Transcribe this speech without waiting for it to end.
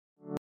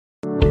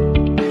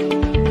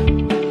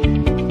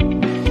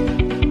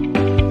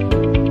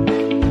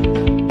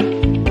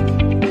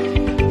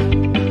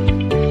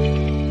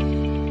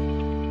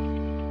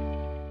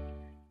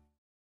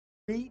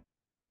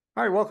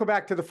All right, welcome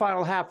back to the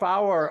final half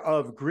hour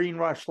of Green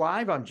Rush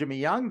Live. I'm Jimmy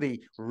Young,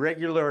 the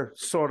regular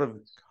sort of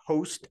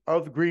host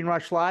of Green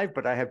Rush Live,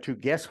 but I have two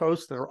guest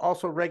hosts that are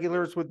also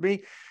regulars with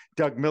me,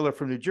 Doug Miller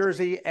from New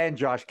Jersey and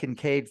Josh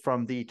Kincaid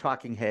from the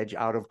Talking Hedge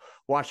out of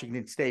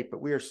Washington State.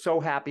 But we are so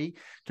happy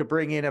to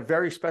bring in a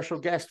very special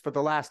guest for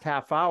the last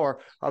half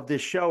hour of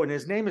this show, and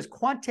his name is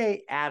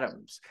Quawntay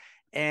Adams.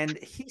 And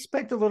he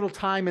spent a little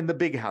time in the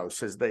big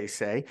house, as they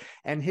say,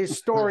 and his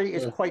story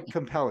is quite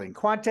compelling.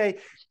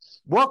 Quawntay,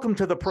 welcome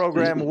to the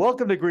program.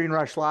 Welcome to Green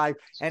Rush Live.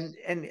 And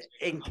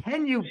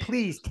can you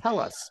please tell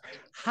us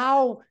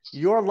how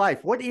your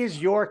life, what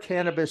is your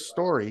cannabis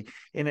story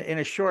in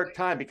a short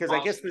time? Because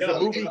I guess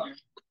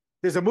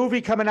there's a movie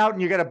coming out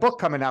and you got a book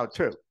coming out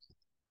too.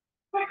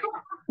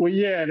 Well,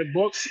 yeah, the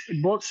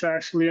book's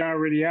actually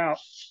already out.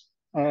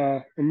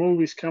 The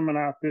movie's coming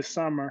out this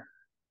summer.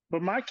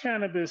 But my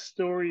cannabis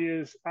story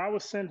is I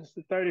was sentenced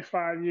to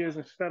 35 years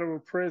in federal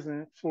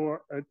prison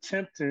for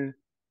attempting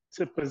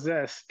to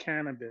possess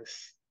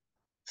cannabis.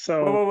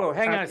 So whoa.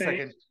 Hang on a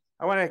second.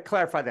 I want to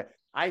clarify that.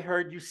 I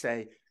heard you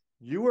say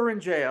you were in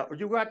jail, or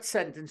you got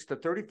sentenced to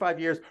 35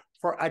 years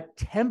for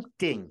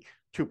attempting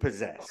to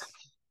possess.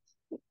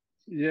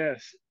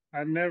 Yes,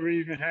 I never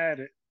even had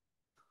it.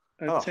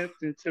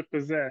 Attempting to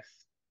possess.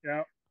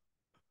 Yep.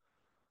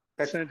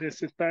 Sentenced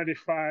to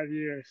 35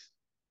 years.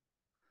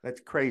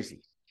 That's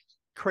crazy.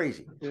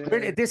 Crazy. Yeah.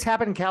 Did this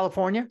happen in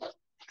California?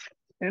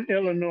 In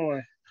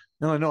Illinois.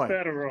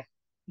 Federal.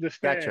 The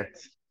feds. Gotcha.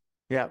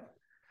 Yeah.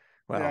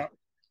 Well, yeah.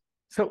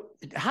 So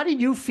how do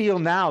you feel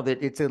now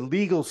that it's a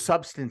legal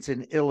substance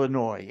in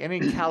Illinois and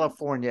in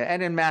California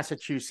and in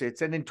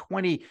Massachusetts and in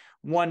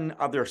 21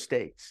 other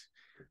states?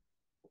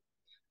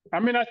 I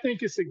mean, I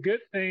think it's a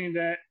good thing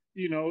that,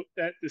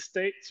 that the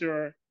states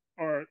are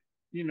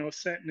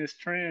setting this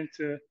trend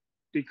to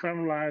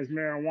decriminalize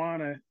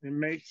marijuana and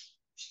makes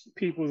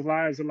people's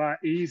lives a lot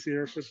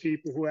easier for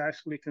people who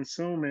actually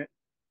consume it.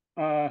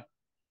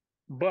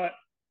 But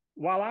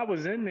while I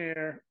was in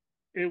there,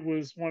 it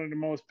was one of the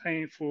most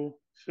painful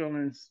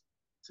feelings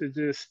to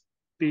just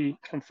be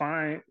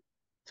confined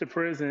to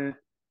prison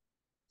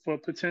for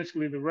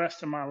potentially the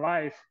rest of my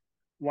life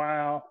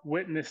while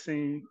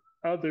witnessing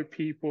other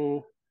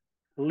people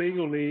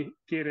legally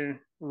getting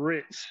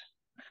rich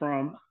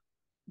from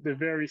the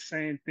very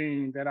same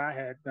thing that I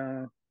had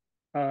done,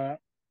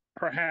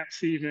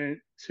 perhaps even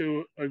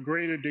to a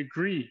greater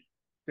degree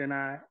than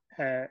I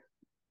had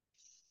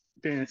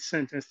been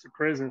sentenced to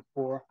prison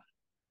for.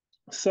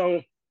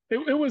 So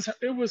it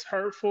was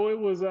hurtful. It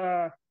was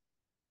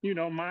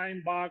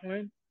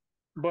mind-boggling.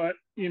 But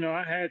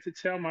I had to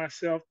tell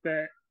myself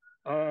that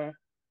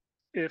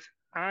if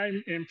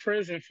I'm in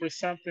prison for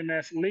something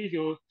that's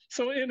legal,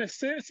 so in a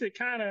sense, it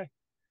kind of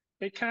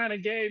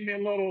gave me a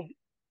little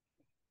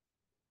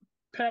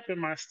pep in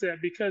my step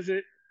because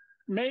it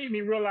made me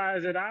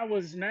realize that I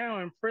was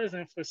now in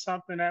prison for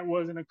something that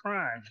wasn't a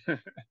crime.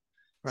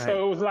 Right.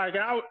 So it was like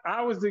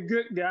I was the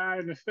good guy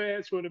and the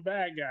feds were the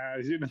bad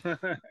guys,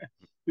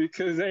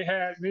 because they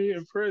had me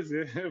in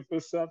prison for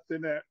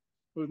something that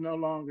was no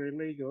longer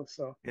illegal.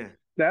 So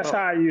that's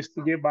how I used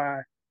to get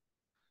by.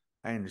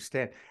 I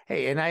understand.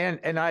 Hey, and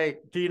I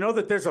do you know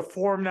that there's a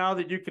form now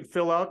that you can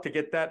fill out to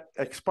get that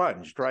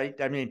expunged, right?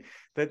 I mean,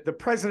 the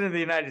president of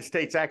the United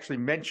States actually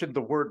mentioned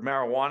the word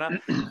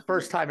marijuana.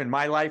 First time in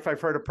my life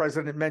I've heard a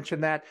president mention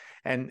that.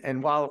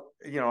 And while,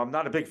 I'm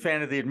not a big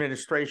fan of the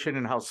administration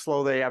and how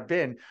slow they have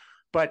been,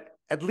 but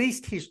at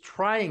least he's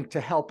trying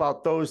to help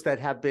out those that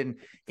have been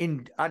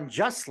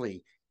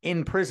unjustly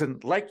in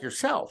prison like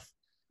yourself.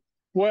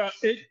 Well,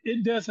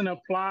 it doesn't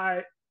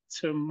apply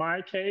to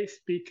my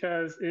case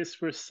because it's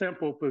for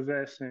simple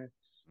possession.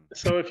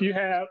 So if you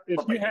have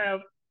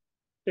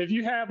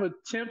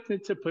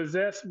attempted to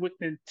possess with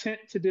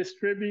intent to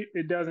distribute,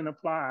 it doesn't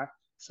apply.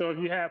 So if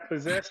you have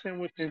possession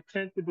with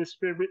intent to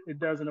distribute, it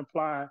doesn't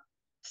apply.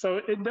 So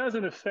it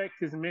doesn't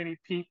affect as many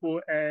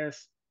people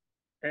as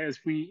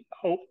we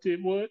hoped it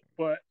would.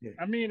 But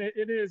I mean,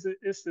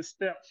 it's a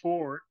step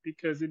forward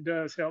because it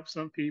does help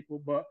some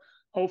people. But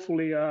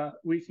hopefully,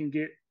 we can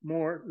get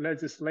more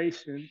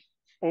legislation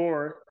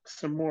or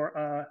some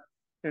more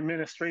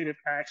administrative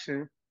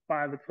action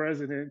by the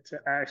president to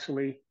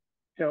actually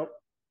help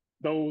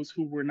those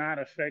who were not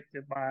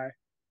affected by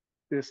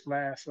this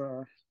last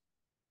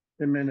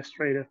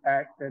administrative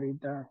act that he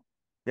done.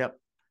 Yep.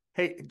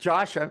 Hey,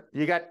 Josh,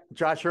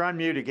 you're on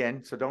mute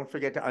again, so don't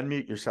forget to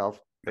unmute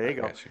yourself. There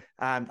you go.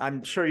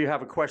 I'm sure you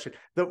have a question.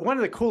 One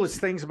of the coolest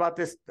things about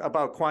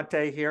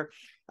Quawntay here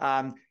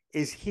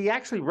is he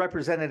actually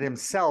represented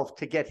himself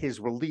to get his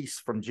release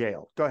from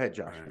jail. Go ahead,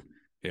 Josh. Right.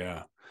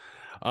 Yeah.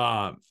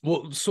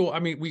 Well, so, I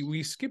mean,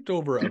 we skipped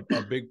over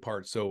a big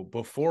part. So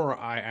before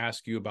I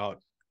ask you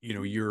about,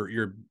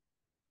 you're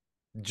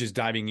just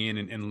diving in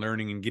and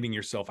learning and getting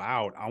yourself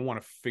out, I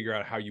want to figure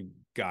out how you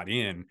got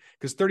in,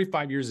 because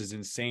 35 years is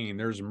insane.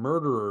 There's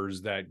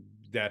murderers that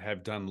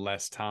have done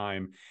less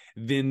time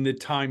than the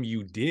time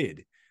you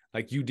did.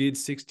 Like you did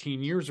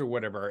 16 years or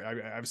whatever.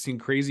 I've seen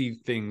crazy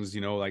things,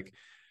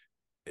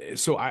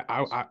 so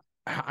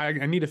I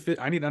need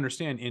to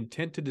understand.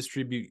 Intent to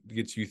distribute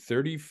gets you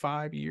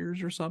 35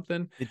 years or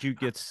something. Did you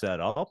get set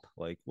up?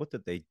 Like, what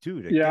did they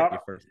do to Yeah, get you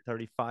for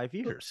 35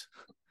 years?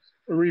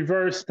 a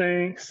reverse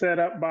thing set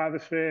up by the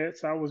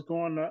feds. I was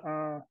going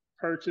to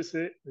purchase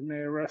it, and they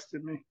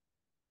arrested me.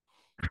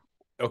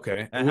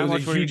 Okay. And how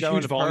much were you going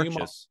huge to volume?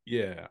 purchase?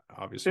 Yeah,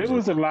 obviously. It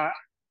was a lot.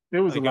 It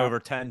was Like a lot. over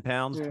 10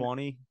 pounds, Yeah.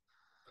 20,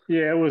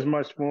 Yeah, it was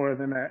much more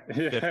than that.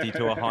 50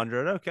 to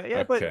 100. Okay.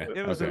 Yeah, but Okay,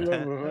 it was okay. a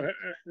 10.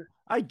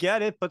 I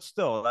get it, but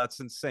still, that's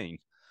insane.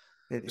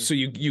 So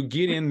you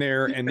get in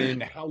there, and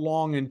then how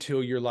long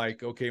until you're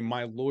like, okay,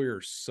 my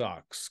lawyer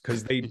sucks?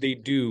 Because they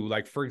do.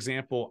 Like, for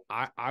example,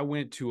 I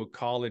went to a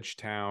college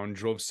town,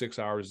 drove 6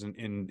 hours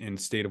in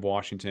state of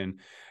Washington,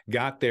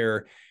 got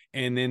there,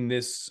 and then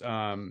this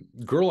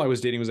girl I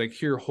was dating was like,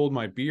 here, hold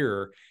my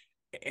beer.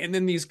 And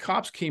then these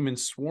cops came and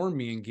swarmed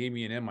me and gave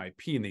me an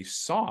MIP, and they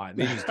saw it.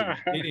 They just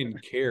they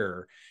didn't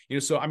care,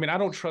 So I mean, I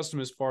don't trust them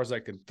as far as I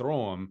can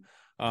throw them.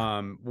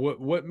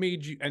 What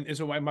made you? And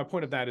so my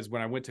point of that is,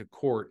 when I went to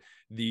court,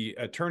 the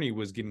attorney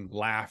was getting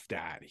laughed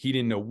at. He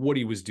didn't know what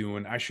he was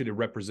doing. I should have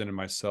represented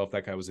myself.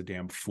 That guy was a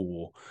damn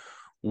fool.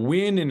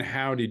 When and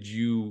how did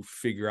you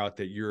figure out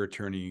that your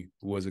attorney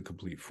was a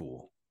complete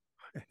fool?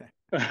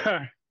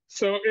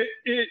 So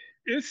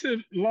it's a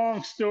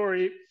long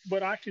story,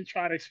 but I can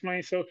try to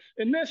explain. So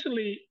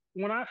initially,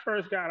 when I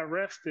first got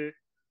arrested,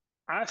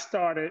 I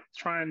started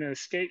trying to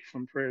escape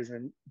from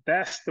prison.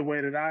 That's the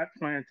way that I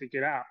planned to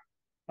get out.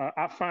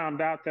 I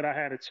found out that I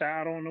had a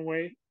child on the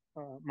way.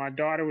 My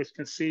daughter was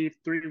conceived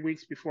 3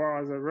 weeks before I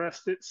was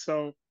arrested.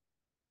 So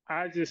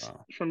I just,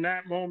 from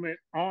that moment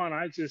on,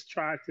 I just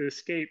tried to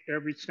escape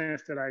every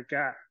chance that I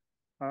got.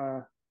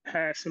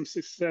 Had some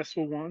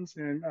successful ones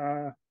and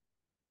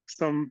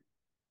some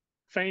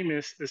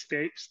famous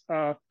escapes.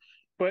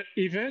 But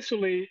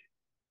eventually,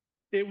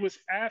 it was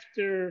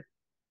after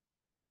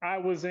I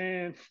was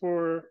in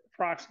for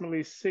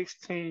approximately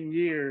 16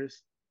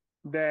 years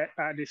that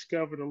I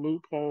discovered a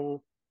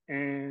loophole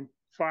and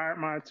fired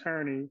my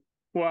attorney.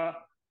 Well,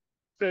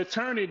 the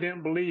attorney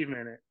didn't believe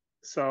in it.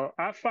 So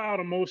I filed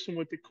a motion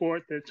with the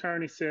court. The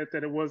attorney said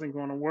that it wasn't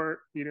going to work.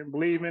 He didn't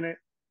believe in it.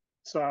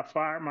 So I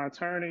fired my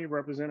attorney,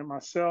 represented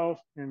myself,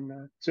 and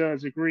the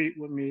judge agreed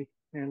with me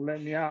and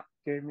let me out,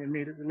 gave me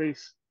immediate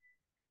release.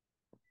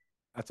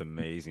 That's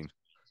amazing.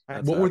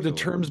 What were the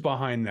terms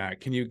behind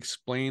that? Can you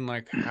explain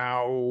like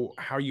how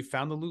you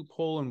found the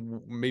loophole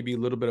and maybe a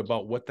little bit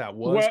about what that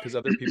was? Because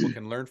other people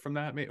can learn from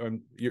that.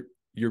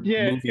 Your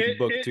movie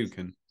book too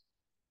can.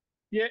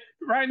 Yeah,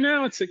 right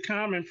now it's a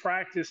common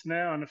practice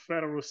now in the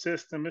federal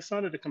system. It's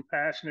under the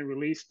compassionate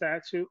release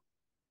statute.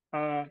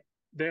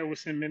 There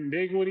was some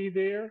ambiguity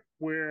there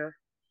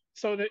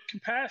so the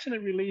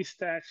compassionate release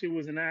statute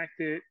was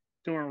enacted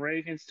during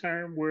Reagan's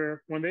term,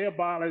 where when they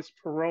abolished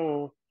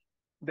parole,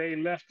 they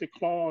left a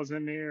clause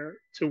in there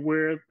to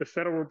where the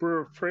Federal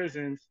Bureau of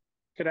Prisons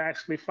could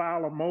actually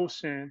file a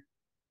motion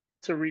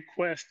to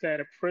request that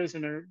a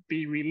prisoner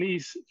be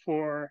released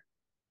for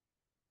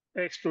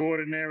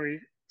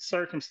extraordinary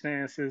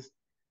circumstances.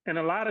 And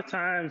a lot of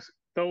times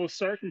those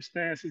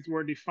circumstances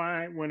were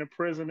defined when a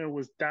prisoner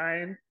was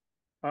dying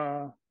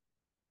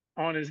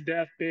on his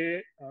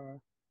deathbed,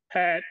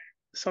 had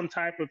some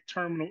type of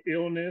terminal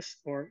illness,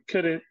 or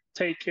couldn't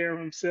take care of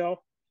himself.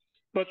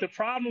 But the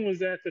problem was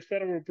that the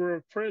Federal Bureau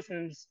of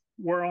Prisons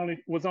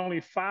was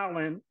only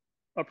filing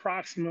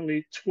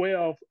approximately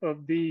 12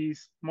 of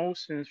these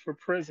motions for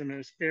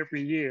prisoners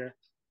every year.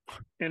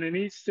 And in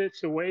each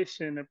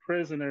situation, the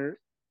prisoner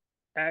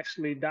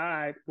actually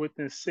died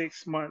within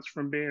 6 months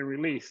from being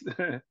released.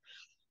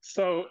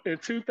 So in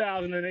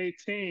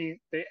 2018,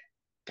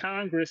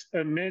 Congress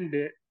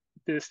amended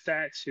this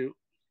statute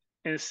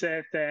and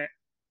said that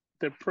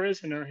the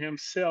prisoner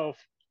himself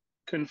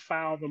can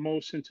file the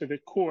motion to the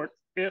court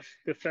if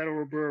the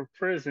Federal Bureau of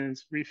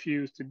Prisons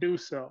refused to do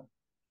so.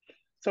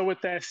 So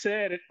with that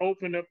said, it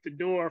opened up the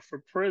door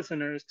for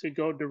prisoners to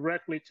go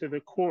directly to the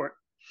court.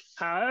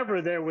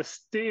 However, there was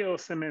still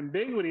some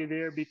ambiguity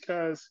there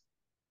because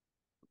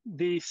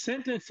the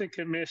Sentencing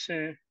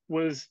Commission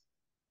was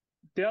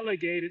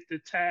delegated the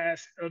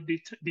task of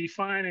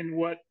defining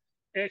what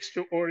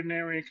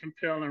extraordinary and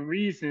compelling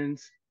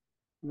reasons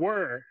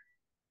were.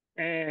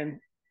 And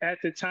at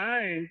the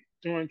time,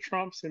 during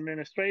Trump's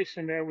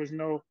administration, there was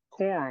no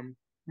quorum.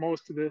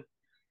 Most of the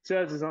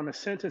judges on the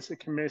Sentencing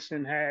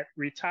Commission had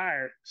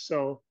retired.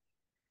 So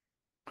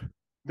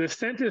the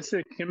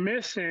Sentencing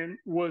Commission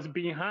was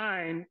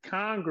behind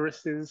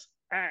Congress's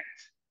act,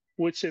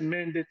 which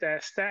amended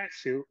that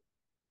statute.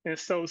 And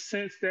so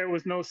since there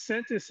was no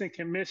Sentencing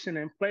Commission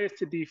in place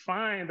to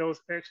define those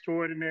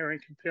extraordinary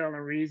and compelling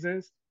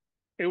reasons,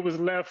 it was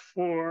left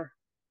for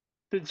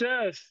the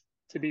judge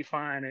to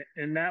define it.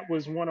 And that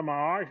was one of my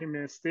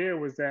arguments there,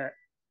 was that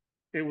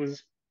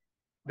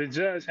the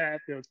judge had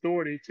the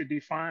authority to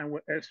define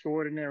what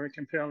extraordinary and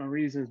compelling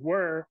reasons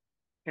were.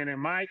 And in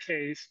my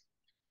case,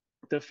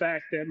 the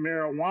fact that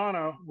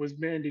marijuana was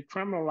being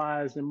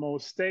decriminalized in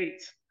most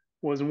states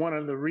was one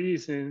of the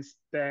reasons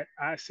that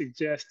I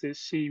suggested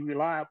she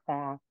rely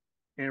upon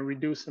in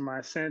reducing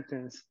my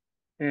sentence.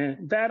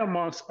 And that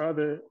amongst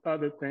other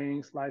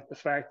things, like the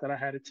fact that I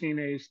had a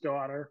teenage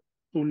daughter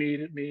who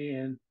needed me,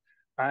 and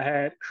I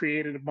had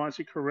created a bunch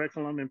of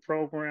curriculum and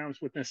programs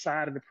within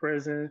inside of the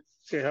prison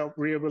to help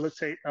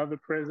rehabilitate other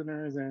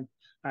prisoners. And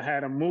I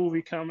had a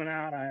movie coming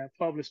out. I had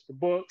published a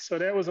book. So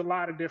there was a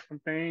lot of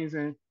different things.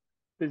 And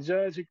the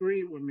judge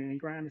agreed with me and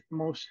granted the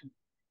motion.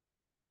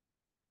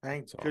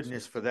 Thank That's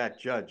goodness awesome. for that,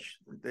 Judge.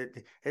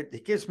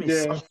 It gives me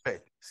Yeah. some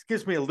faith. It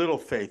gives me a little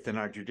faith in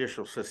our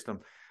judicial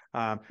system.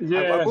 I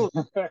Yeah.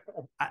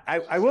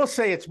 will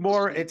say it's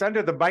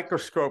under the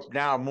microscope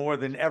now more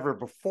than ever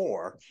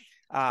before.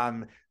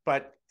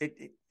 But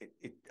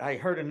I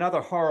heard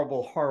another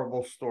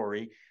horrible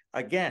story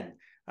again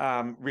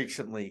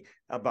recently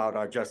about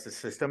our justice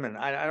system, and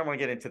I don't want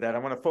to get into that. I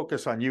want to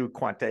focus on you,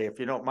 Quawntay, if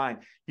you don't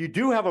mind. You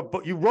do have a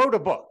book. You wrote a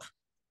book.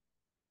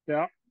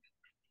 Yeah.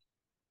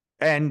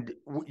 And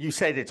you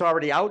said it's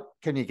already out.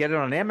 Can you get it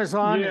on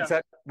Amazon?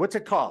 Yeah. What's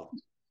it called?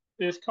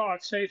 It's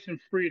called Chasin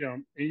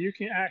Freedum, and you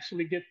can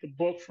actually get the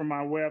book from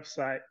my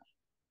website.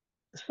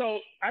 So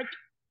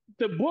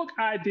the book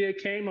idea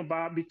came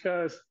about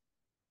because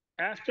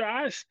after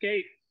I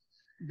escaped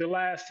the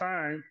last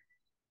time,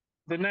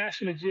 the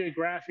National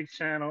Geographic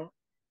Channel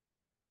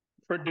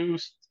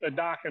produced a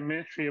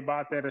documentary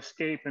about that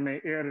escape, and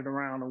they aired it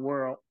around the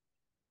world.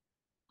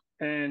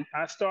 And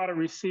I started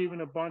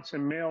receiving a bunch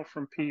of mail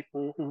from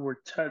people who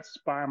were touched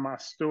by my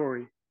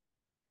story.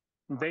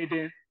 They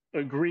didn't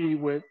agree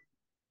with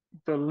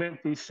the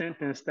lengthy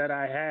sentence that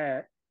I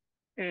had.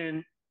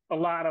 And a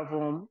lot of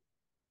them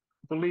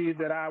believed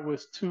that I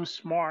was too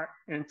smart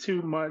and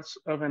too much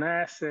of an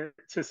asset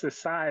to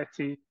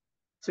society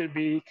to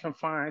be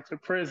confined to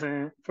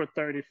prison for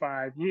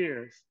 35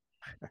 years.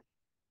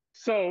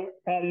 So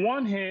on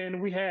one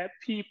hand, we had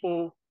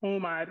people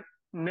whom I'd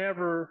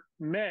never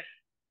met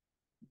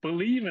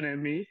believing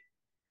in me.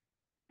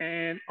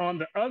 And on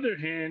the other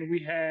hand, we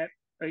had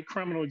a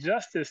criminal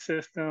justice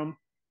system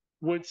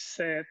which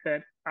said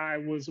that I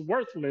was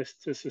worthless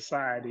to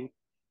society.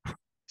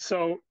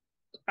 So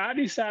I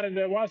decided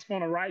that I was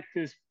going to write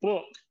this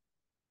book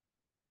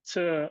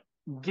to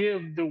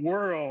give the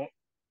world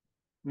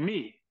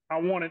me. I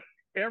wanted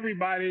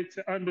everybody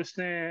to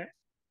understand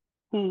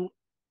who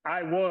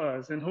I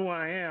was and who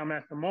I am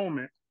at the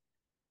moment.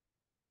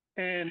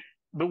 And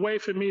the way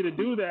for me to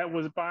do that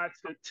was by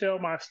to tell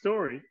my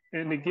story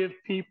and to give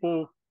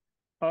people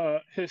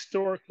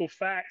historical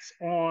facts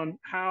on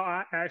how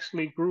I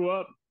actually grew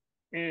up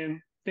and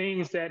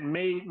things that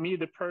made me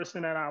the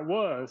person that I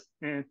was.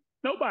 And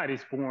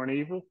nobody's born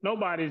evil.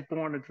 Nobody's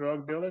born a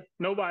drug dealer.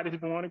 Nobody's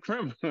born a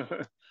criminal.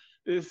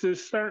 It's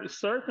just certain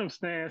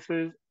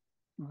circumstances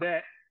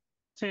that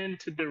tend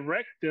to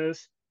direct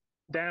us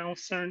down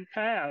certain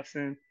paths.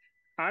 And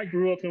I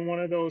grew up in one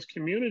of those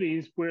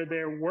communities where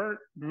there weren't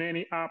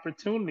many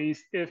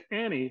opportunities, if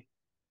any.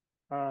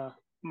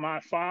 My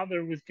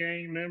father was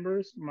gang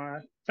members. My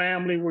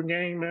family were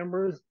gang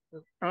members.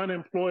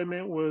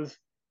 Unemployment was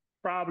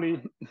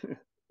probably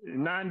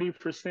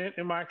 90%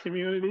 in my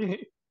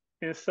community.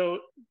 And so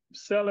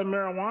selling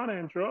marijuana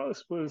and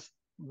drugs was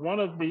one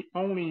of the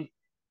only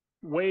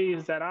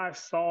ways that I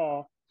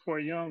saw for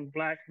a young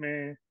Black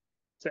man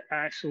to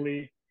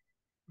actually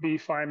be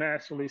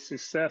financially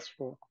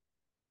successful.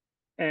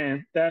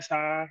 And that's how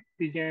I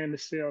began to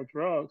sell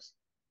drugs.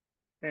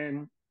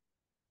 And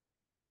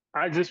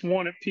I just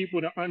wanted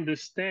people to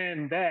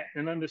understand that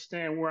and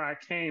understand where I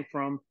came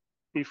from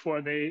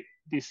before they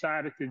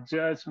decided to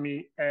judge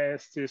me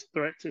as this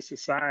threat to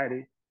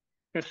society.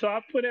 And so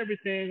I put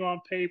everything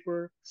on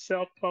paper,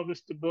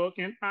 self-published the book.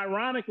 And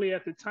ironically,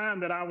 at the time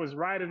that I was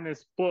writing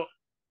this book,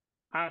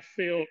 I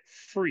felt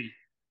free.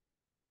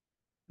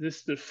 This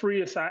is the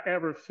freest I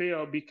ever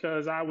felt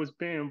because I was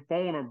being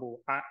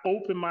vulnerable. I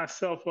opened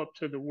myself up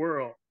to the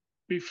world.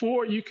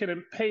 Before, you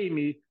couldn't pay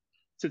me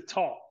to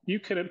talk. You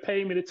couldn't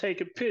pay me to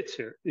take a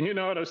picture. You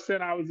know what I'm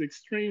saying? I was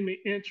extremely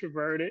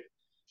introverted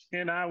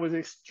and I was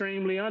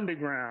extremely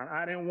underground.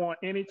 I didn't want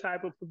any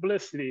type of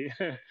publicity.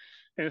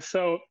 And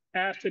so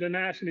after the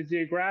National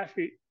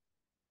Geographic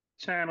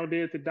Channel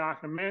did the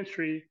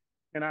documentary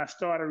and I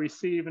started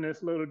receiving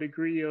this little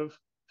degree of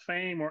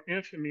fame or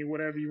infamy,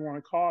 whatever you want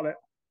to call it,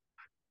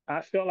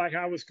 I felt like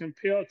I was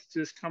compelled to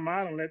just come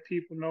out and let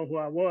people know who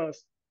I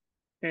was.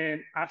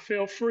 And I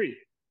felt free.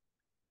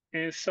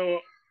 And so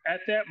at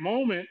that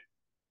moment,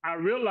 I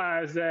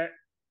realized that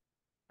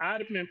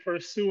I'd been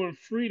pursuing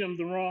freedom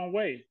the wrong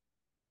way.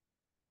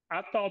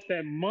 I thought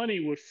that money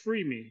would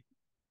free me.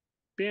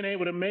 Being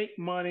able to make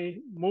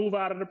money, move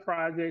out of the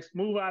projects,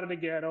 move out of the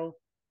ghetto,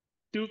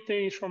 do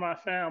things for my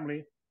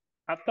family.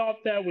 I thought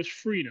that was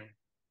freedom.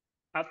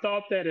 I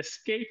thought that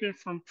escaping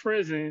from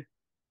prison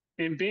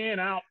and being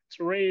out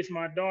to raise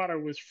my daughter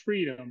was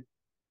freedom.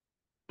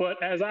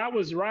 But as I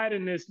was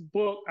writing this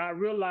book, I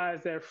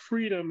realized that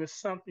freedom is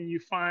something you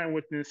find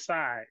within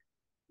inside.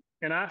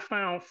 And I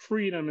found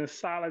freedom in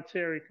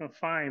solitary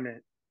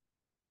confinement.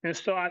 And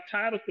so I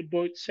titled the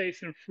book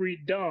Chasin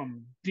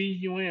Freedum,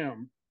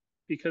 D-U-M,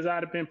 because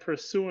I'd have been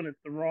pursuing it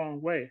the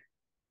wrong way.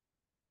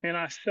 And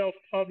I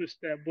self-published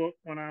that book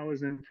when I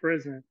was in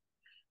prison.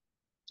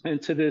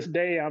 And to this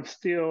day, I'm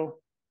still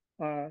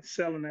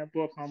selling that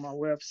book on my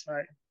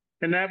website.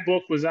 And that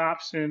book was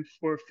optioned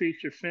for a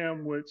feature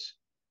film, which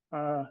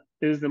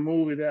is the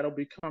movie that'll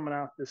be coming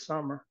out this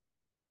summer.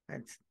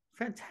 That's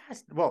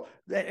fantastic. Well,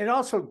 and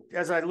also,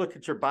 as I look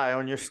at your bio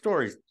and your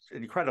story's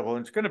incredible,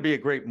 and it's going to be a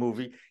great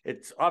movie.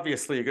 It's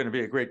obviously going to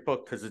be a great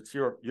book because it's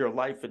your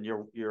life and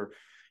your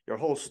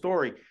whole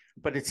story.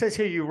 But it says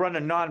here you run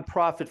a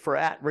nonprofit for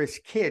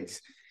at-risk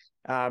kids.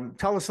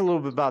 Tell us a little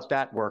bit about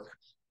that work.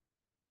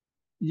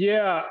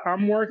 Yeah,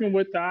 I'm working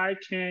with the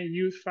ICANN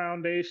Youth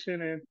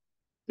Foundation,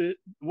 and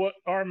what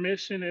our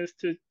mission is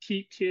to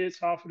keep kids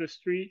off of the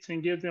streets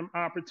and give them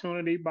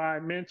opportunity by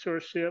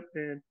mentorship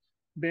and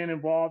being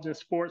involved in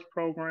sports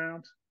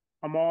programs.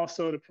 I'm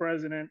also the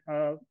president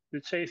of the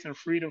Chasin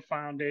Freedum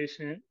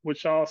Foundation,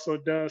 which also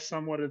does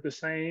somewhat of the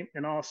same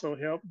and also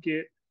help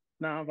get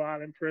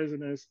nonviolent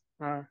prisoners,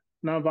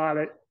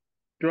 nonviolent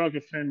drug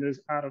offenders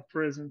out of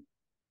prison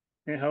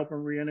and help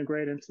them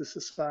reintegrate into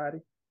society.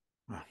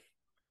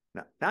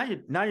 Now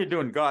you're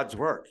doing God's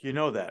work. You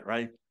know that,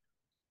 right?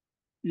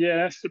 Yeah,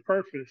 that's the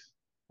purpose.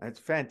 That's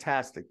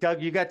fantastic.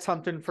 Doug, you got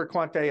something for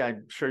Quawntay?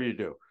 I'm sure you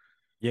do.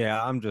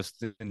 Yeah, I'm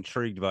just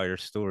intrigued by your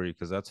story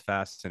because that's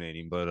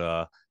fascinating.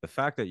 But the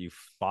fact that you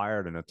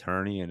fired an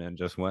attorney and then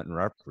just went and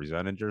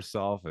represented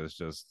yourself is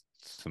just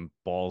some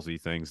ballsy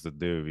things to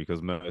do,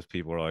 because most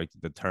people are like,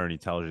 the attorney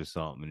tells you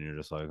something and you're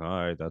just like,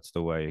 all right, that's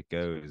the way it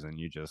goes. And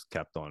you just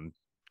kept on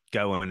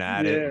going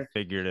at it and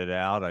figured it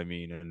out. I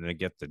mean, and to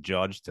get the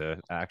judge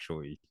to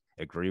actually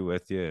agree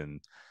with you,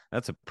 and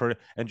that's a pretty,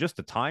 and just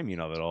the timing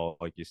of it all,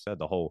 like you said,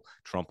 the whole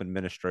Trump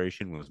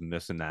administration was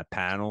missing that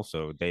panel,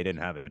 so they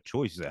didn't have a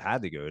choice. They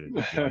had to go to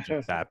the judge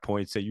at that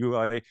point. So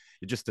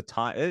just the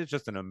time, it's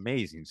just an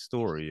amazing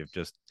story of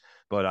just,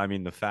 but I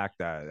mean, the fact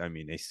that, I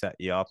mean, they set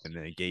you up and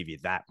they gave you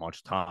that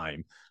much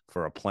time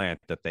for a plant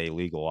that they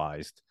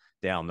legalized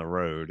down the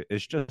road,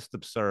 it's just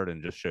absurd,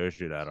 and just shows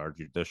you that our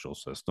judicial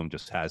system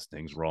just has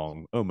things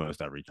wrong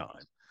almost every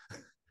time.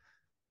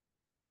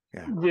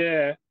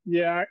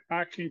 Yeah,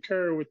 I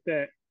concur with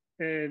that.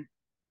 And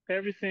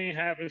everything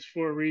happens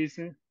for a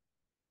reason.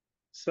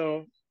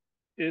 So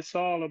it's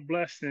all a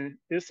blessing.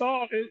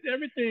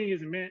 Everything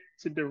is meant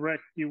to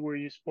direct you where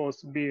you're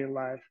supposed to be in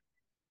life.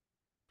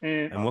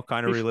 And what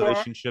kind of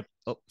relationship?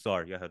 Oh,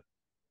 sorry, go ahead.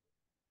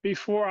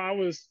 Before I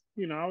was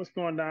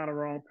going down the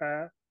wrong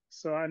path.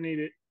 So I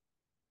needed,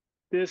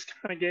 this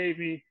kind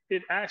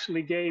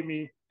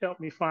of helped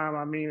me find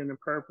my meaning and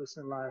purpose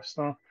in life.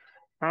 So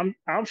I'm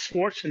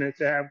fortunate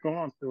to have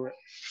gone through it.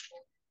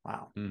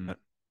 Wow. Mm.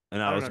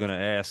 And I was going to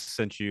ask,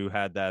 since you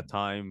had that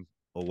time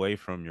away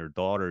from your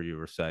daughter, you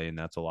were saying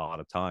that's a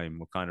lot of time.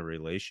 What kind of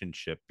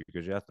relationship?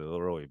 Because you have to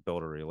really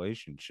build a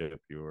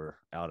relationship. You were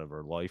out of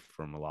her life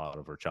from a lot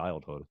of her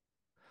childhood.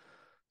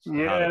 So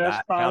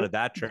how did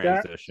that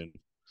transition?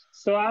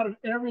 So out of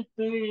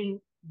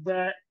everything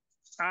that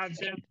I've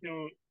been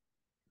through,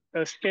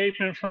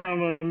 escaping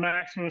from a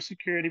maximum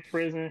security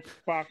prison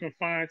while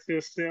confined to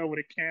a cell with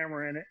a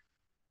camera in it,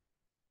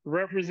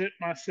 represent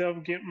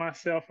myself, get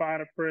myself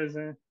out of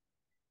prison,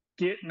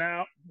 getting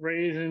out,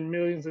 raising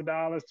millions of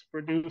dollars to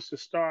produce a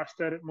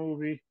star-studded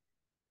movie.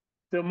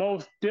 The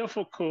most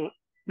difficult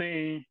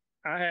thing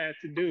I had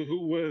to do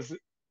was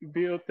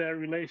build that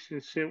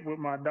relationship with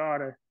my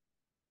daughter.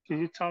 Because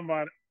you're talking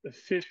about a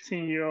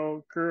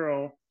 15-year-old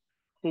girl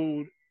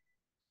who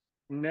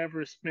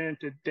never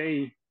spent a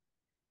day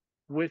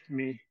with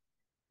me.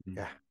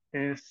 Yeah.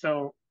 And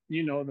so,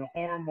 the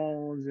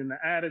hormones and the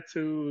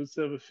attitudes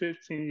of a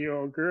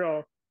 15-year-old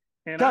girl.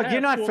 And Doug,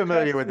 you're not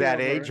familiar with that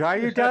age, are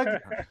you, Doug?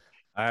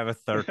 I have a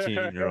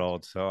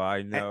 13-year-old, so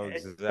I know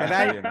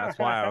exactly, and that's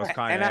why I was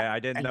I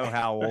didn't know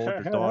how old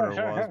your daughter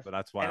was, but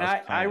that's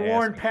why I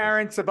warn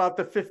parents about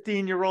the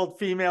 15-year-old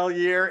female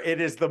year.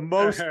 It is the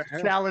most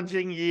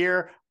challenging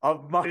year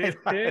of my life.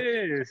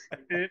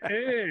 It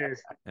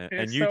is.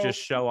 And you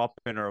just show up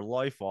in her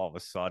life all of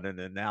a sudden,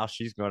 and now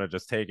she's going to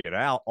just take it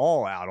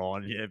all out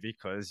on you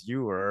because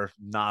you were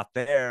not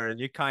there, and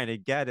you kind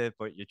of get it,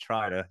 but you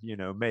try to,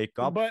 make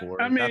up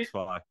for it. I mean, that's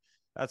why.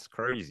 That's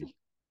crazy.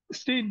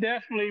 She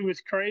definitely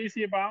was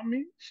crazy about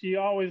me. She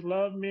always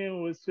loved me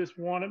and just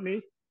wanted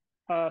me.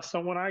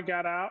 So when I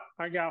got out,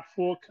 I got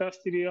full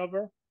custody of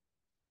her.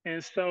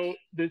 And so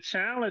the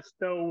challenge,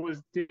 though,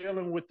 was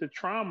dealing with the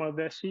trauma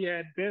that she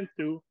had been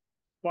through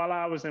while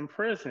I was in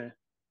prison.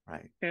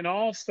 Right. And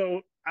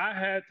also, I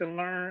had to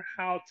learn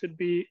how to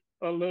be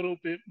a little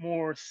bit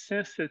more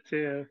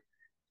sensitive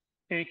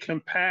and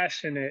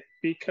compassionate,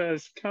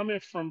 because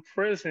coming from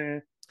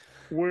prison,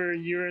 where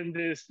you're in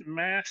this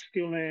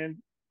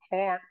masculine,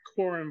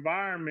 hardcore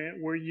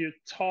environment where you're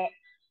taught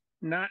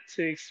not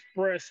to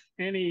express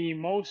any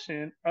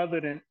emotion other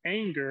than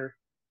anger,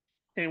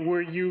 and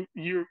where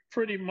you're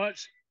pretty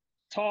much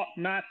taught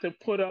not to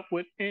put up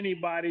with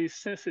anybody's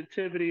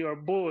sensitivity or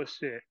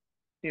bullshit.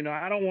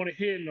 I don't want to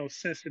hear no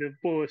sensitive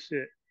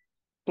bullshit.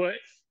 But,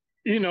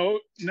 now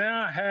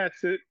I had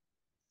to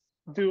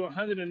do a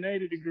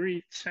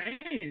 180-degree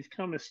change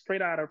coming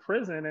straight out of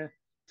prison, and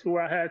to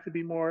where I had to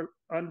be more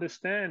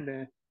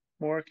understanding,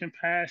 more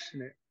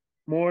compassionate,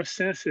 more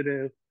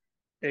sensitive,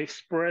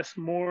 express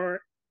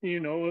more,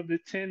 of the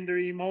tender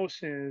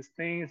emotions,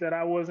 things that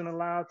I wasn't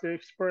allowed to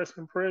express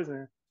in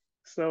prison.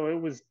 So it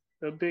was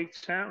a big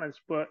challenge,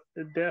 but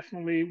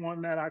definitely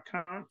one that I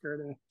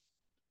conquered,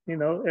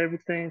 and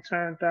everything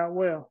turned out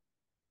well.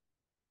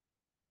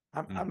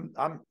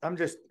 I'm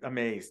just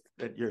amazed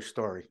at your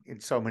story in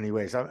so many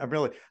ways.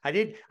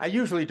 I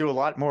usually do a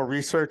lot more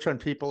research on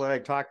people that I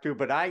talk to,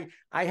 but I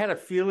had a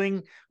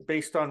feeling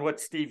based on what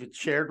Steve had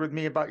shared with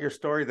me about your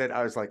story that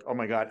I was like, oh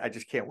my God, I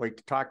just can't wait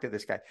to talk to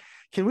this guy.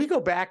 Can we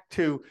go back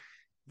to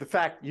the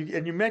fact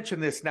you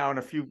mentioned this now in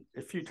a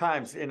few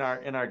times in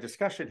our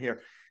discussion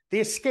here,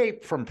 the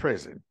escape from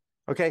prison.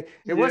 Okay.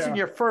 It wasn't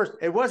your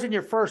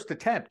first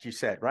attempt, you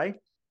said, right?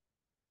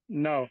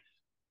 No.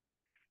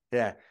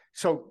 Yeah.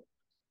 So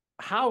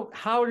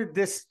how did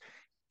this,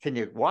 can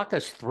you walk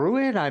us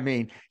through it? I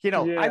mean,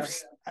 I've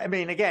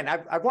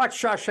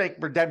watched Shawshank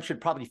Redemption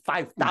probably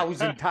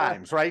 5,000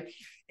 times, right?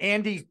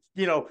 Andy,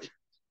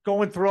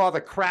 going through all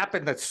the crap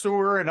in the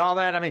sewer and all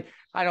that. I mean,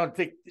 I don't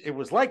think it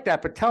was like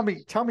that, but tell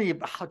me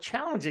how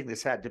challenging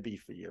this had to be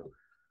for you.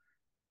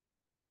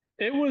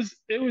 It was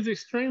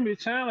extremely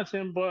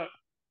challenging, but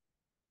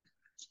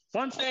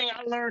one thing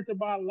I learned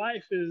about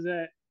life is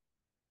that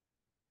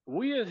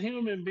we as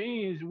human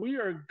beings, we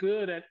are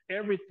good at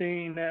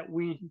everything that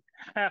we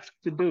have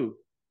to do.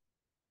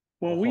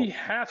 When we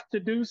have to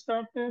do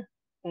something,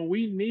 when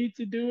we need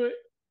to do it,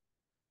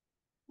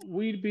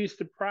 we'd be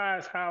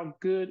surprised how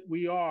good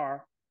we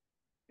are.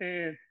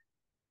 And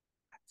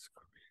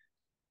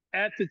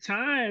at the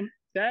time,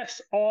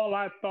 that's all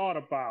I thought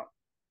about.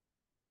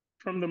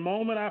 From the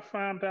moment I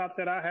found out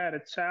that I had a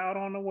child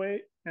on the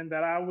way and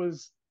that I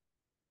was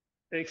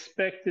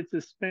expected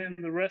to spend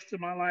the rest of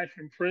my life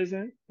in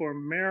prison for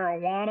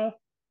marijuana,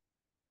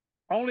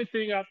 only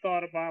thing I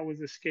thought about was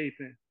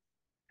escaping.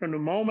 From the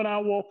moment I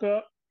woke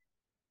up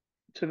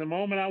to the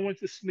moment I went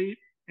to sleep,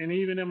 and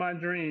even in my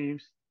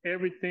dreams,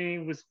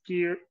 everything was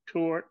geared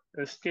toward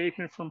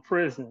escaping from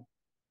prison.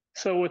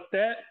 So with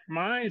that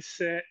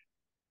mindset,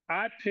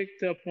 I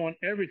picked up on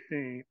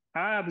everything.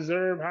 I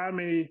observed how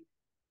many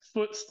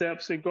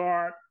footsteps a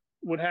guard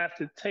would have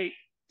to take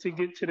to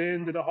get to the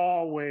end of the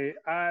hallway.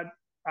 I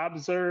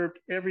observed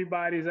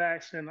everybody's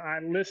action. I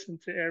listened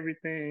to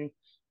everything.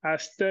 I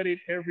studied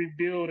every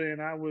building.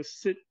 I would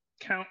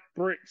count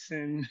bricks,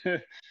 and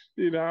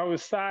I would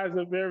size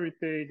up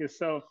everything. And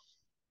so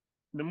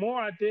the more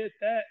I did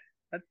that,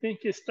 I think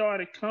it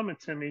started coming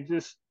to me.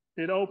 Just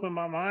it opened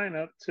my mind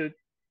up to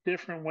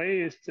different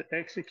ways to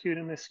execute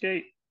an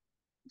escape.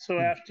 So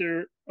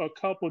after a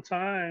couple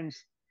times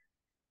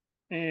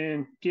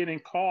and getting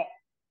caught,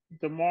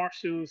 the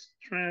marshals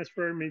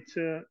transferred me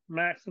to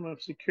maximum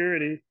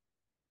security.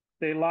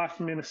 They locked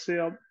me in a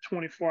cell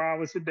 24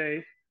 hours a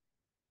day.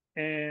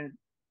 And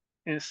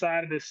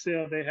inside of the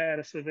cell, they had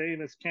a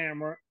surveillance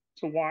camera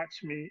to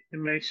watch me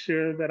and make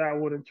sure that I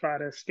wouldn't try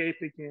to escape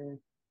again.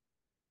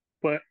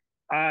 But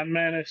I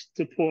managed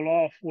to pull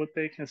off what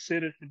they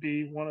considered to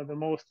be one of the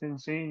most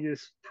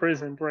ingenious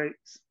prison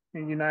breaks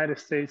in United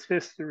States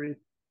history.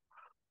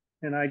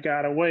 And I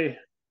got away.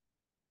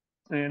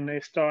 And they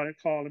started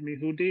calling me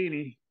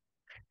Houdini.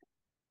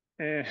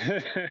 And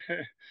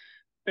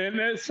and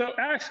then, so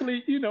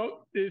actually,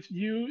 if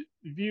you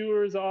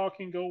viewers all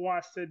can go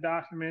watch the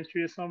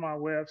documentary, it's on my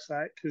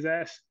website, because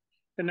that's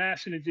the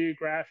National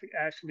Geographic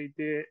actually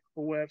did a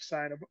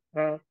website,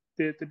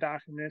 did the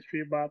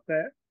documentary about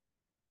that.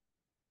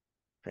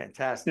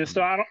 Fantastic. And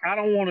so I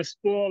don't want to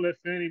spoil it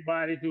for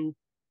anybody who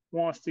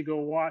wants to go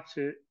watch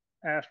it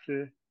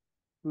after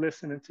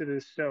listening to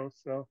this show.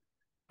 So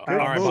all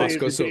right,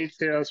 Bosco. So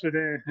details for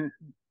them.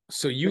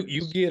 So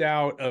you get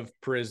out of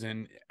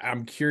prison.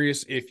 I'm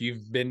curious if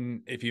you've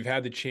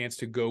had the chance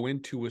to go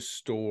into a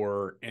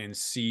store and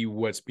see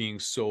what's being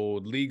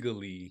sold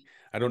legally.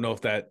 I don't know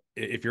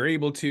if you're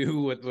able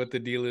to, what the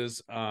deal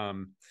is.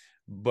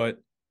 But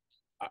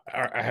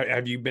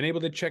have you been able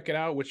to check it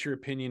out? What's your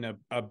opinion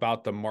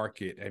about the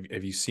market?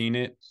 Have you seen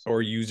it, or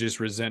are you just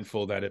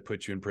resentful that it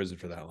put you in prison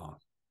for that long?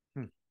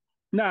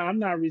 No, I'm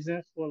not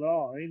resentful at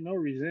all. Ain't no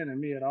resenting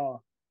me at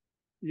all.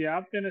 Yeah,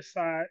 I've been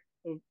inside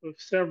of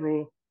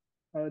several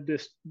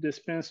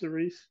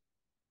dispensaries.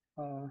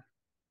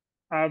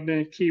 I've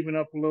been keeping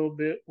up a little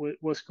bit with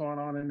what's going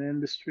on in the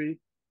industry.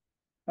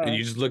 And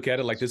you just look at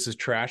it like, this is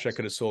trash. I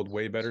could have sold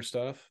way better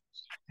stuff.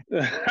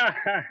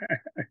 I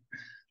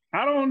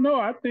don't know.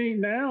 I think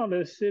now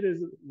the shit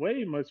is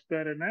way much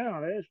better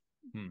now. They're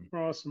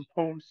throwing some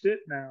potent shit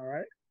now,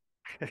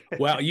 right?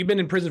 Well, you've been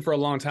in prison for a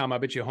long time. I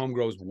bet you home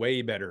grows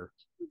way better.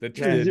 The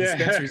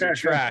dispensaries are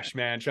trash,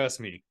 man. Trust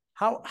me.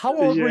 How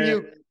old were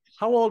you?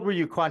 How old were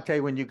you,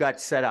 Quawntay, when you got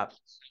set up?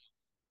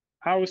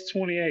 I was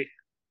 28.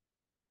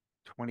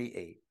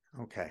 28.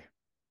 Okay.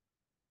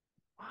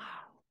 Wow.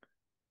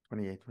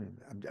 28.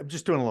 I'm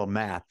just doing a little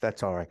math.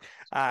 That's all right.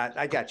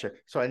 I got you.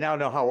 So I now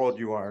know how old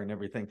you are and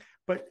everything.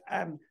 But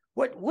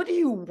what do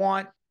you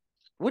want?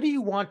 What do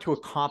you want to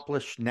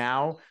accomplish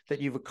now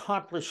that you've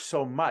accomplished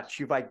so much?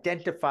 You've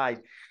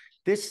identified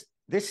this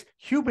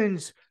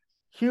humans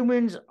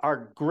humans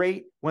are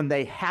great when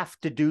they have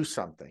to do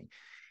something,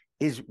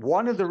 is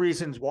one of the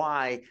reasons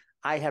why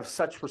I have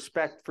such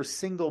respect for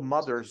single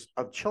mothers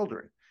of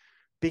children,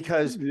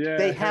 because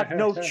they have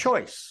no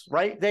choice,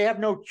 right? They have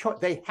no choice.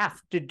 They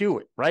have to do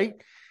it,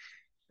 right?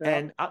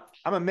 And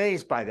I'm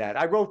amazed by that.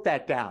 I wrote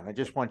that down. I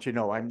just want you to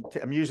know I'm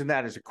using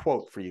that as a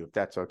quote for you, if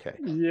that's okay.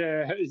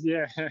 Yeah,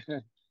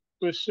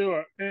 for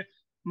sure. And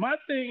my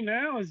thing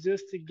now is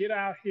just to get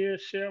out here,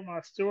 share my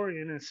story,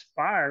 and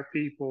inspire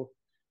people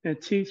and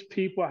teach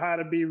people how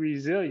to be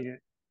resilient.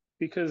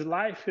 Because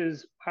life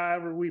is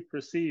however we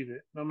perceive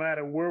it, no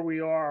matter where we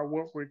are or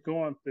what we're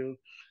going through.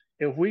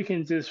 If we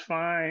can just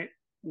find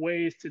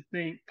ways to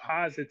think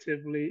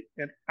positively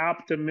and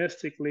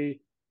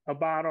optimistically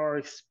about our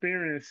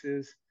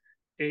experiences,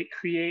 it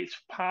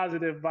creates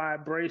positive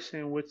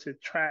vibration, which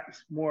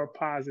attracts more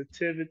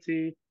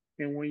positivity.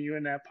 And when you're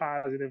in that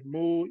positive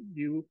mood,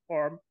 you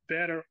are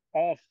better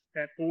off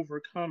at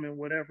overcoming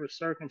whatever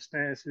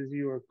circumstances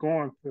you are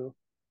going through.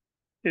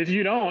 If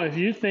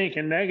you think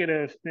in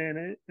negative,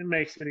 then it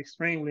makes it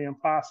extremely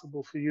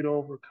impossible for you to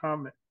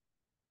overcome it.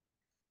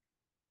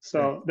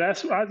 So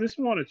I just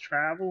want to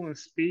travel and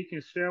speak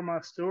and share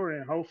my story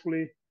and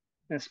hopefully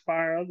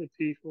inspire other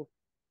people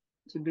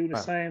to do the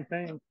same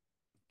thing.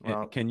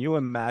 Well, can you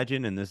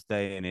imagine in this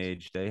day and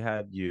age, they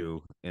had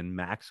you in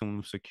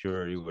maximum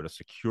security with a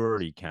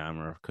security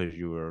camera because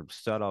you were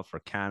set up for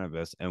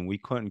cannabis and we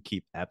couldn't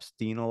keep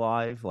Epstein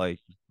alive? Like,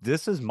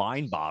 this is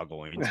mind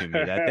boggling to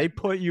me that they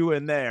put you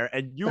in there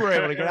and you were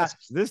able to get out.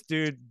 This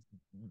dude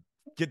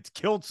gets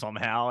killed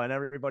somehow and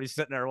everybody's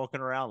sitting there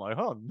looking around like,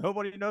 oh,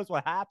 nobody knows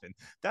what happened.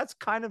 That's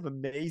kind of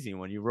amazing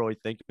when you really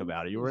think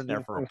about it. You were in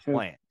there for a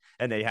plant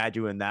and they had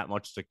you in that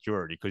much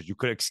security because you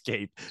could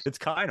escape. It's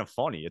kind of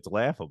funny. It's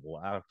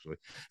laughable, actually.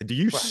 Do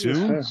you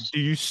sue? Do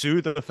you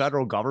sue the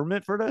federal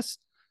government for this?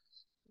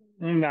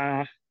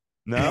 Nah.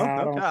 No?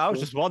 Okay. I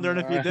was just wondering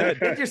if you did.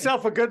 Get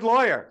yourself a good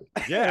lawyer.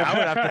 Yeah, I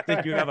would have to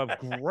think you have a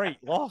great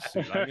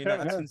lawsuit. I mean,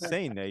 that's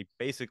insane. They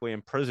basically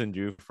imprisoned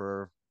you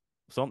for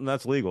something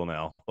that's legal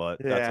now,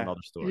 but that's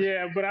another story.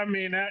 Yeah, but I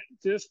mean, that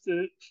just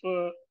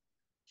for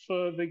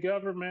the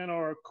government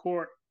or a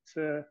court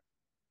to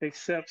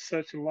accept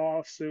such a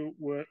lawsuit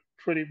would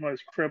pretty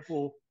much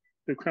cripple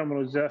the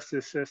criminal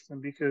justice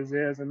system, because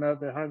there's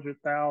another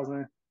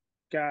 100,000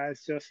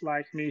 guys just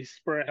like me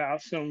spread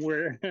out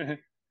somewhere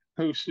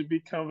who should be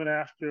coming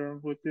after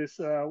with this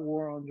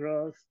war on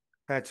drugs.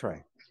 That's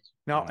right.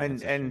 No,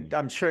 and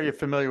I'm sure you're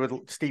familiar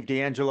with Steve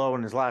D'Angelo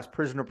and his last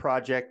prisoner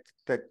project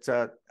that's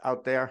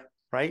out there,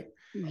 right?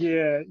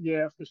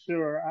 Yeah, for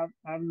sure.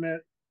 I've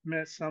met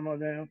some of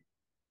them.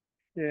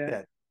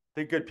 Yeah.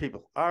 They're good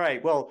people. All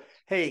right. Well,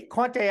 hey,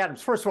 Quawntay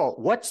Adams, first of all,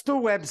 what's the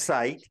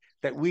website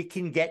that we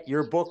can get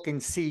your book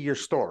and see your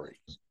story?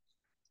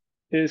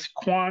 It's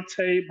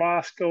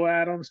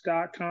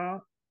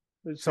QuawntayBoscoAdams.com.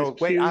 So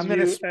wait, I'm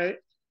gonna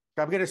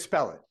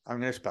spell it.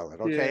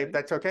 Okay, if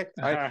that's okay.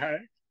 All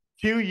right.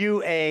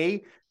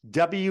 QUAWNTAY,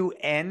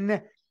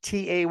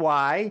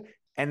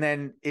 and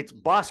then it's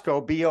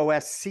Bosco,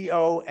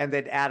 BOSCO, and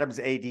then Adams,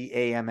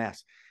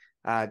 ADAMS,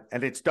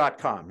 and it's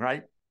 .com,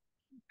 right?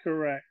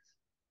 Correct.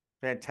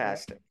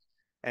 Fantastic.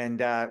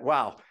 And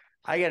wow,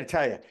 I got to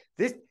tell you,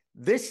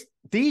 these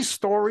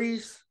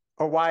stories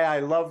are why I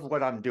love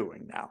what I'm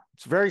doing now.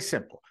 It's very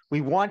simple.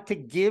 We want to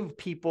give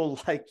people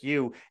like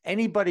you,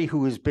 anybody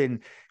who has been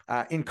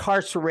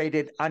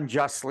incarcerated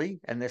unjustly,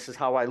 and this is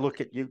how I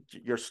look at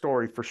your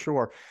story for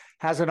sure,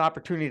 has an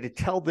opportunity to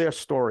tell their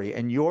story,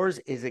 and yours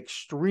is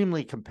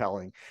extremely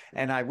compelling.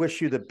 And I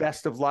wish you the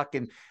best of luck.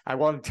 And I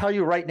want to tell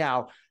you right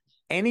now,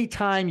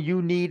 anytime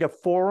you need a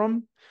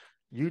forum,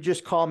 you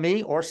just call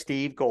me or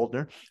Steve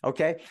Goldner,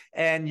 okay?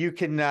 And you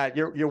can,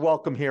 you're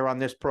welcome here on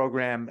this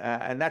program.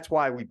 And that's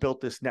why we built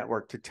this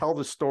network, to tell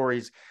the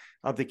stories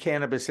of the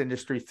cannabis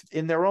industry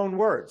in their own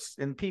words,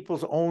 in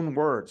people's own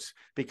words.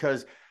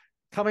 Because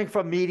coming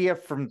from media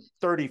from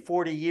 30,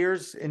 40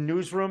 years in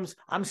newsrooms,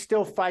 I'm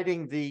still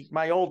fighting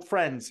my old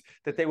friends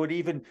that they would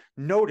even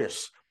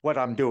notice what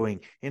I'm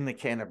doing in the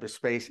cannabis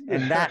space.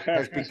 And that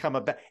has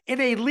become in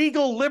a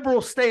legal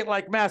liberal state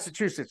like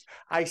Massachusetts,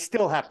 I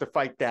still have to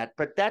fight that.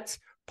 But that's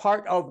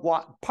part of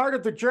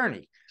the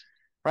journey,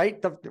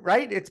 right?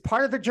 It's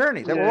part of the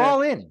journey that we're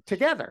all in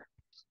together.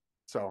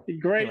 So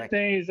great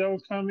things don't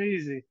come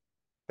easy.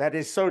 That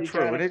is so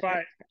true.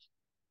 Fight.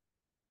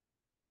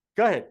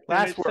 Go ahead.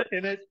 Last word.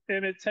 And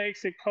it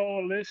takes a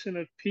coalition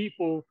of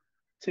people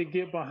to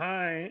get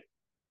behind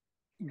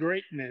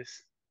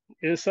greatness.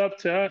 It's up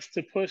to us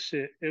to push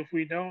it. If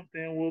we don't,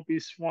 then we'll be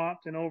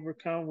swamped and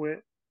overcome with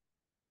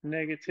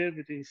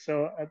negativity.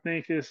 So I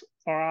think it's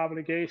our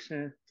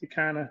obligation to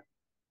kind of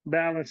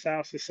balance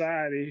our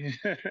society.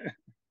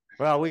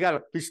 Well, we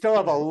still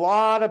have a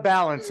lot of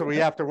balance that we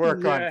have to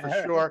work on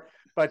for sure.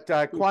 But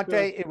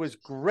Quawntay, it was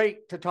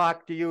great to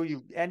talk to you.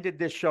 You ended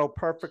this show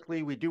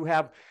perfectly. We do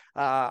have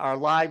our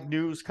live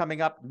news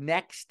coming up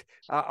next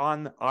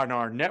on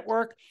our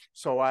network.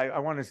 So I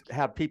want to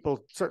have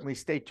people certainly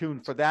stay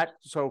tuned for that.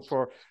 So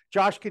for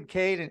Josh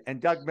Kincaid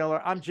and Doug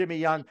Miller, I'm Jimmy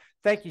Young.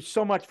 Thank you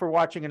so much for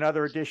watching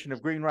another edition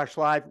of Green Rush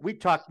Live. We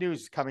Talk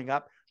News coming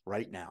up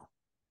right now.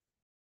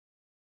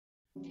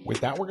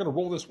 With that, we're going to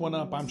roll this one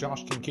up. I'm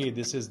Josh Kincaid.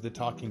 This is The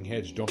Talking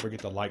Hedge. Don't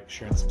forget to like,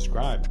 share, and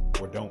subscribe,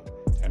 or don't,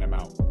 and I'm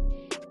out.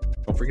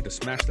 Don't forget to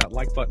smash that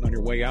like button on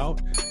your way out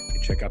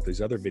and check out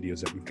these other videos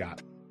that we've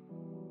got.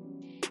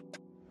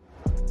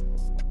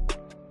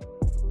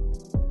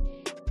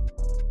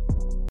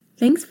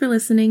 Thanks for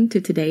listening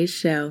to today's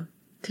show.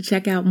 To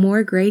check out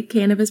more great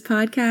cannabis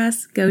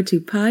podcasts, go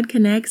to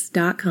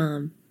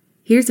podconnects.com.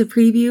 Here's a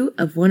preview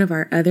of one of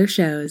our other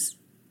shows.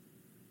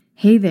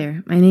 Hey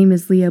there, my name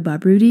is Leah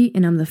Babrudi,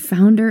 and I'm the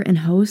founder and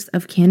host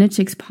of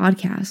Canachicks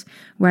Podcast,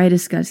 where I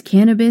discuss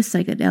cannabis,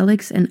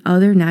 psychedelics, and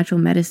other natural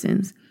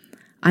medicines.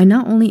 I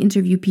not only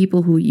interview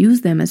people who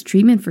use them as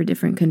treatment for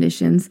different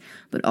conditions,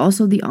 but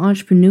also the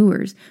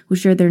entrepreneurs who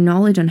share their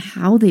knowledge on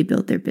how they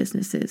built their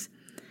businesses.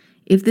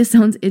 If this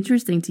sounds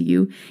interesting to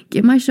you,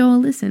 give my show a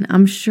listen.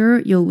 I'm sure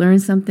you'll learn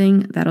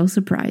something that'll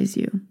surprise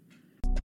you.